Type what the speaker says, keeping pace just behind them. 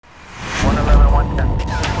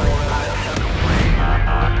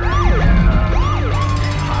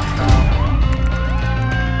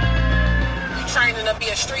Training to be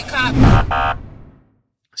a street cop.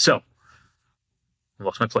 So, I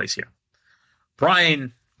lost my place here.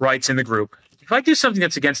 Brian writes in the group, if I do something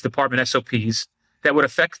that's against department SOPs, that would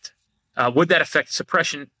that affect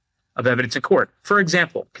suppression of evidence in court? For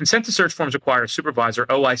example, consent to search forms require a supervisor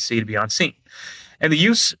OIC to be on scene. And the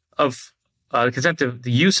use of the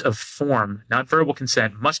use of form, not verbal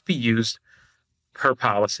consent, must be used per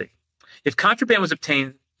policy. If contraband was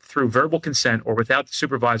obtained through verbal consent or without the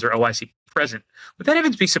supervisor OIC present, would that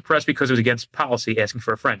evidence be suppressed because it was against policy asking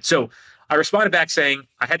for a friend? So I responded back saying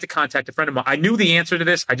I had to contact a friend of mine. I knew the answer to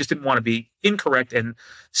this. I just didn't want to be incorrect. And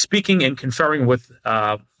speaking and conferring with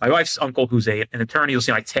my wife's uncle, who's an attorney, you'll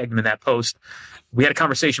see I tagged him in that post. We had a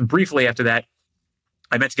conversation briefly after that.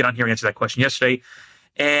 I meant to get on here and answer that question yesterday.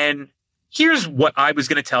 And here's what I was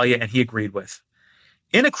going to tell you, and he agreed with.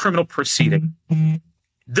 In a criminal proceeding,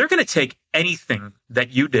 they're going to take anything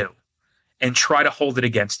that you do and try to hold it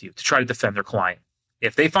against you to try to defend their client.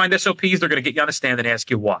 If they find SOPs, they're going to get you on the stand and ask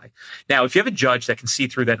you why. Now, if you have a judge that can see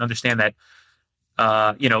through that and understand that,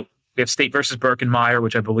 we have State versus Birkenmeyer,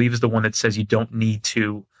 which I believe is the one that says you don't need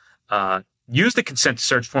to use the consent to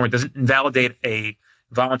search form. It doesn't invalidate a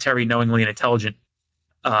voluntary, knowingly, and intelligent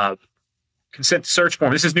consent to search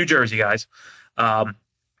form. This is New Jersey, guys. That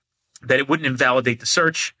it wouldn't invalidate the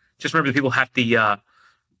search. Just remember that people have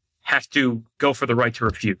to go for the right to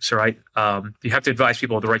refuse, all right? You have to advise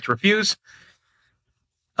people of the right to refuse.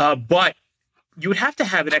 But you would have to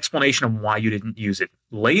have an explanation of why you didn't use it.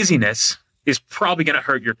 Laziness is probably going to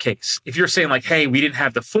hurt your case. If you're saying like, hey, we didn't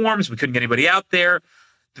have the forms, we couldn't get anybody out there,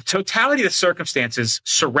 the totality of the circumstances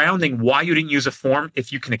surrounding why you didn't use a form,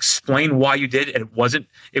 if you can explain why you did and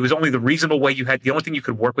it was only the reasonable way you had, the only thing you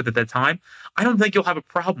could work with at that time, I don't think you'll have a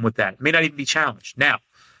problem with that. It may not even be challenged. Now,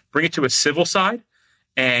 bring it to a civil side,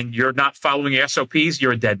 and you're not following your SOPs,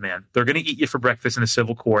 you're a dead man. They're going to eat you for breakfast in a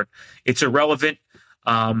civil court. It's irrelevant,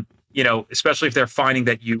 especially if they're finding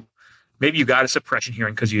that maybe you got a suppression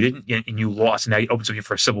hearing because you didn't and you lost, and now you open something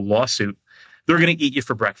for a civil lawsuit. They're going to eat you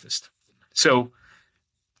for breakfast. So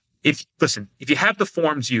if you have the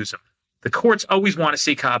forms, use them. The courts always want to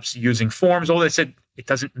see cops using forms. Although they said it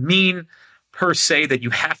doesn't mean per se that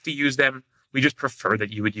you have to use them. We just prefer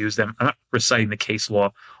that you would use them. I'm not reciting the case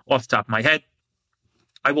law off the top of my head.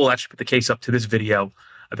 I will actually put the case up to this video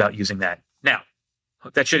about using that. Now,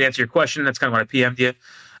 that should answer your question. That's kind of what I PM'd you.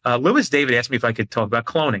 Lewis David asked me if I could talk about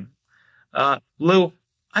cloning. Lou,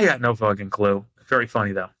 I got no fucking clue. Very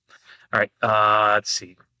funny, though. All right, let's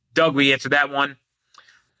see. Doug, we answered that one.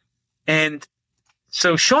 And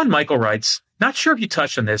so Sean Michael writes, not sure if you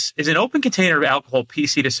touched on this, is an open container of alcohol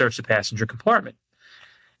PC to search the passenger compartment?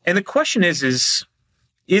 And the question is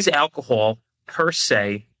alcohol per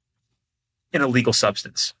se an illegal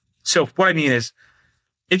substance? So what I mean is,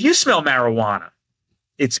 if you smell marijuana,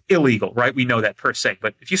 it's illegal, right? We know that per se.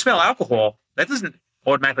 But if you smell alcohol, that doesn't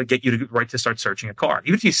automatically get you the right to start searching a car.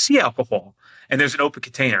 Even if you see alcohol and there's an open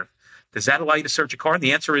container, does that allow you to search a car? And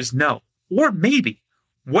the answer is no. Or maybe.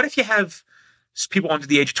 What if you have people under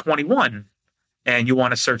the age of 21 and you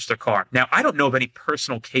want to search their car? Now, I don't know of any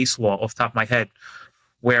personal case law off the top of my head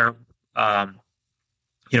where,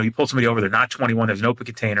 you pull somebody over, they're not 21, there's an open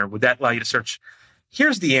container. Would that allow you to search?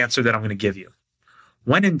 Here's the answer that I'm going to give you.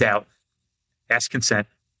 When in doubt, ask consent,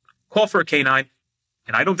 call for a K-9,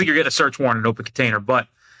 and I don't think you're getting a search warrant in an open container, but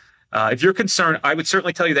if you're concerned, I would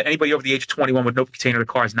certainly tell you that anybody over the age of 21 with an open container in the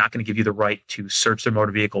car is not going to give you the right to search their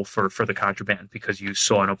motor vehicle for the contraband because you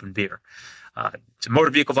saw an open beer. It's a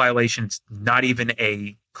motor vehicle violation. It's not even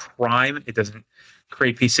a crime. It doesn't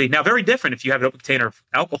create PC. Now, very different if you have an open container of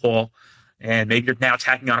alcohol and maybe you're now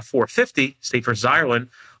tacking on a 450, State versus Ireland.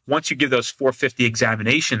 Once you give those 450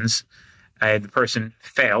 examinations and the person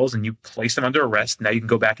fails and you place them under arrest, now you can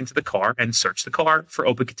go back into the car and search the car for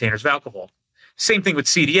open containers of alcohol. Same thing with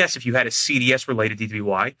CDS. If you had a CDS-related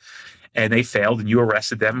DWI and they failed and you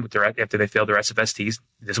arrested them after they failed their SFSTs,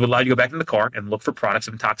 this would allow you to go back in the car and look for products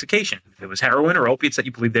of intoxication. If it was heroin or opiates that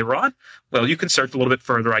you believe they were on, well, you can search a little bit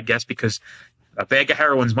further, I guess, because a bag of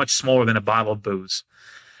heroin is much smaller than a bottle of booze.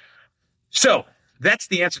 So that's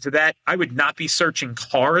the answer to that. I would not be searching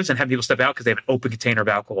cars and having people step out because they have an open container of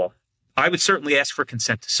alcohol. I would certainly ask for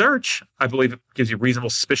consent to search. I believe it gives you reasonable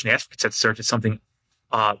suspicion to ask for consent to search. It's something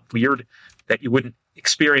weird that you wouldn't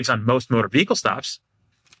experience on most motor vehicle stops.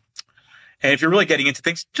 And if you're really getting into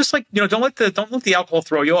things, just like, don't let the alcohol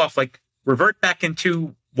throw you off. Like, revert back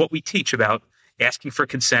into what we teach about asking for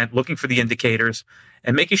consent, looking for the indicators,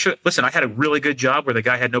 and making sure. Listen, I had a really good job where the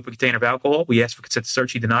guy had an open container of alcohol. We asked for consent to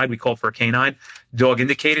search. He denied. We called for a canine. Dog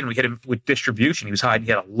indicated, and we hit him with distribution. He was hiding.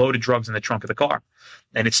 He had a load of drugs in the trunk of the car.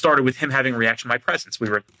 And it started with him having a reaction to my presence.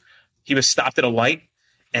 He was stopped at a light,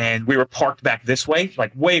 and we were parked back this way,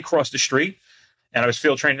 like way across the street. And I was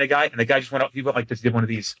field training the guy, and the guy just went up. He went like this, did one of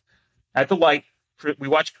these at the light. We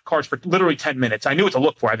watched cars for literally 10 minutes. I knew what to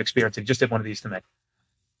look for. I've experienced it. He just did one of these to me.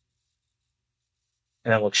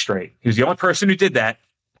 And I looked straight. He was the only person who did that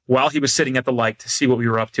while he was sitting at the light to see what we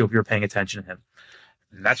were up to if we were paying attention to him.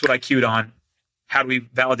 And that's what I cued on. How do we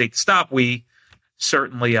validate the stop? We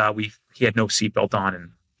certainly, he had no seatbelt on.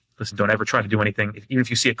 And listen, don't ever try to do anything. Even if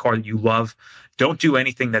you see a car that you love, don't do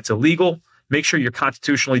anything that's illegal. Make sure you're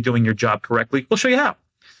constitutionally doing your job correctly. We'll show you how.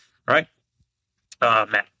 All right.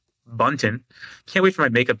 Matt Bunton. Can't wait for my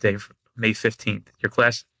makeup day for May 15th. Your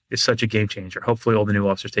class is such a game changer. Hopefully all the new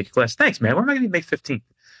officers take your class. Thanks, man. Where am I going to be May 15th?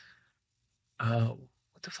 What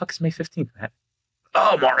the fuck is May 15th, Matt?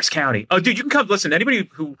 Oh, Morris County. Oh, dude, you can come. Listen, anybody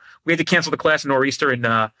who we had to cancel the class in Nor'easter in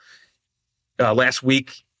last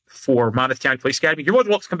week for Monmouth County Police Academy, you're more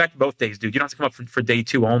than welcome to come back to both days, dude. You don't have to come up for day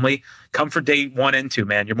 2 only. Come for day 1 and 2,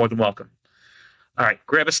 man. You're more than welcome. All right,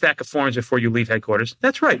 grab a stack of forms before you leave headquarters.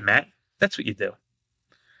 That's right, Matt. That's what you do.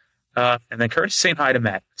 And then Curtis saying hi to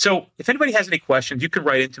Matt. So if anybody has any questions, you can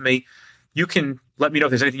write into me. You can let me know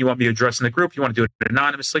if there's anything you want me to address in the group. You want to do it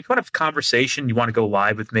anonymously. If you want to have a conversation, you want to go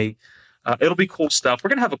live with me. It'll be cool stuff. We're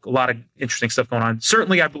going to have a lot of interesting stuff going on.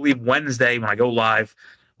 Certainly, I believe Wednesday when I go live,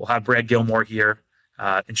 we'll have Brad Gilmore here,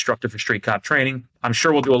 instructor for street cop training. I'm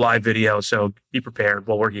sure we'll do a live video, so be prepared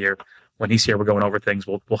while we're here. When he's here, we're going over things.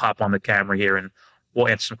 We'll hop on the camera here and we'll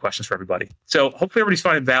answer some questions for everybody. So hopefully everybody's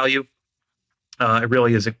finding value. It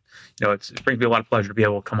really is, it brings me a lot of pleasure to be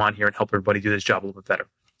able to come on here and help everybody do this job a little bit better.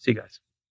 See you guys.